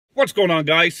What's going on,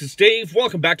 guys? It's Dave.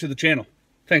 Welcome back to the channel.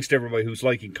 Thanks to everybody who's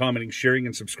liking, commenting, sharing,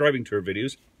 and subscribing to our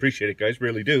videos. Appreciate it, guys.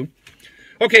 Really do.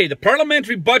 Okay, the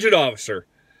Parliamentary Budget Officer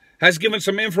has given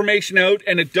some information out,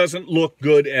 and it doesn't look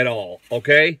good at all,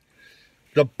 okay?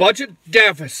 The budget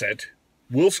deficit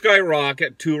will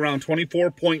skyrocket to around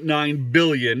 $24.9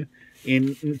 billion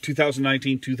in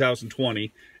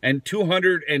 2019-2020 and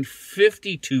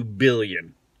 $252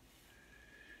 billion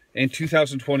in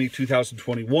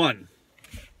 2020-2021.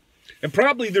 And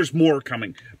probably there's more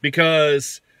coming,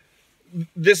 because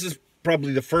this is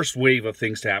probably the first wave of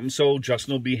things to happen. So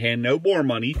Justin will be handing out more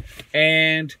money.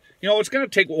 And, you know, it's going to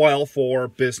take a while for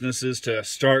businesses to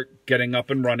start getting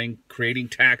up and running, creating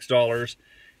tax dollars,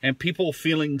 and people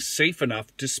feeling safe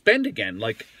enough to spend again.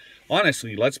 Like,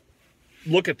 honestly, let's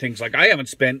look at things like I haven't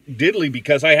spent diddly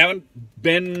because I haven't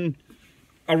been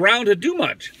around to do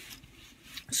much.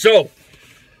 So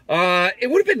it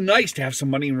would have been nice to have some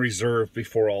money in reserve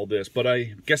before all this, but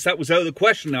I guess that was out of the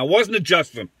question now, wasn't it,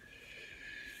 Justin?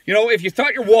 You know, if you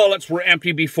thought your wallets were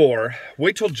empty before,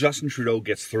 wait till Justin Trudeau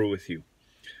gets through with you.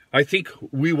 I think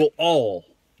we will all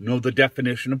know the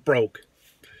definition of broke.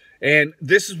 And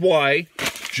this is why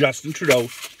Justin Trudeau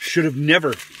should have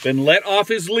never been let off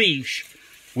his leash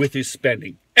with his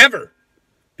spending. Ever.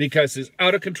 Because his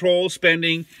out-of-control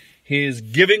spending, his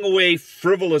giving away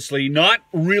frivolously, not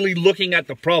really looking at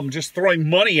the problem, just throwing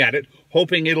money at it,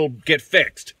 hoping it'll get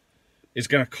fixed, is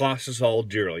going to cost us all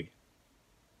dearly.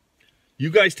 You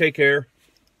guys take care.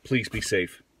 Please be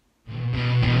safe.